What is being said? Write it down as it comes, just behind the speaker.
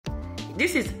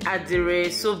This is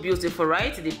Adire, so beautiful,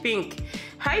 right? The pink.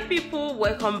 Hi people,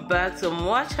 welcome back to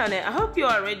my channel. I hope you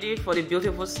are ready for the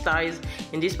beautiful styles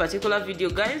in this particular video,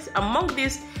 guys. Among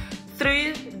these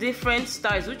 3 different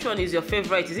styles, which one is your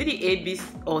favorite? Is it the A, B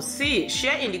or C?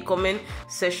 Share in the comment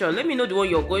section. Let me know the one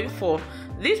you're going for.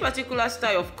 This particular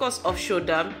style, of course, off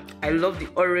shoulder. I love the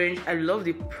orange. I love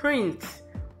the print.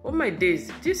 Oh my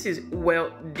days, this is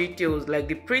well detailed. Like,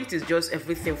 the print is just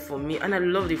everything for me, and I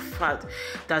love the fact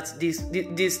that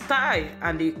this style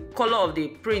and the color of the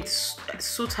print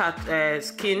suit her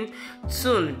skin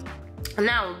tone.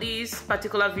 Now, this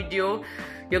particular video,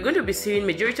 you're going to be seeing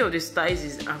majority of the styles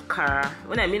is Ankara.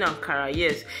 When I mean Ankara,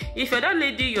 yes, if you're that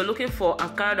lady, you're looking for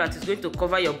Ankara that is going to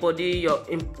cover your body,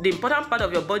 the important part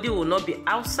of your body will not be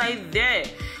outside there,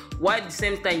 while at the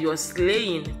same time you're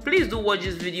slaying. Please do watch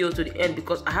this video to the end,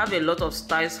 because I have a lot of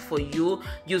styles for you.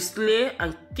 You slay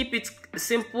and keep it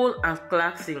simple and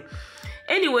classy.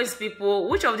 Anyways, people,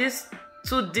 which of these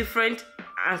 2 different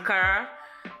Ankara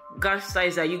gown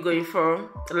styles are you going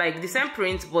for? Like the same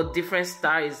print but different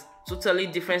styles. Totally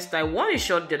different style. One is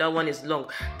short, the other one is long.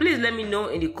 Please let me know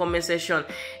in the comment section.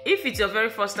 If it's your very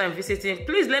first time visiting,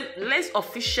 please let's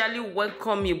officially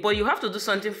welcome you. But you have to do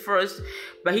something first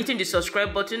by hitting the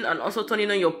subscribe button and also turning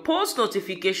on your post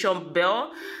notification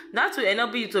bell. That will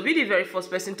enable you to be the very first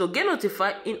person to get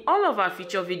notified in all of our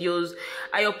future videos.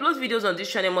 I upload videos on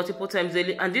this channel multiple times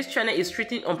daily, and this channel is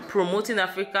written on promoting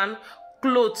African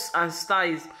clothes and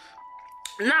styles.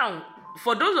 Now,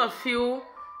 for those of you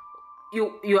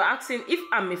you're asking if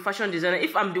I'm a fashion designer,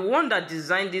 if I'm the one that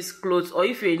designed these clothes, or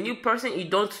if you're a new person, you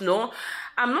don't know.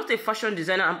 I'm not a fashion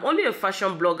designer. I'm only a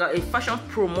fashion blogger, a fashion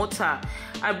promoter.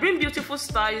 I bring beautiful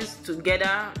styles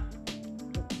together,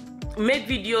 make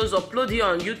videos, upload here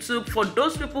on YouTube. For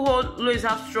those people who always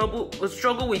have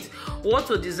struggle with what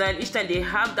to design each time they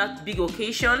have that big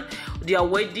occasion, their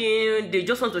wedding, they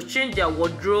just want to change their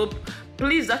wardrobe.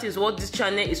 Please, that is what this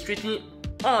channel is written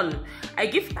on. I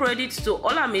give credit to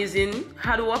all amazing,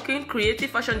 hardworking,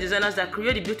 creative fashion designers that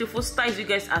create the beautiful styles you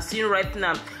guys are seeing right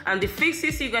now, and the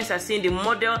fixes you guys are seeing, the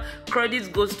model,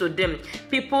 credit goes to them.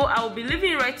 People, I will be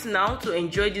leaving right now to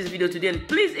enjoy this video today. And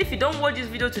please, if you don't watch this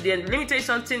video today, let me tell you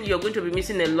something, you're going to be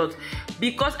missing a lot,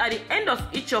 because at the end of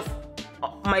each of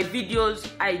my videos,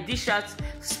 I dish out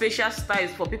special styles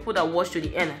for people that watch to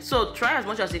the end. So try as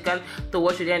much as you can to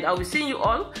watch to the end. I will see you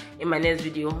all in my next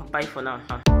video. Bye for now.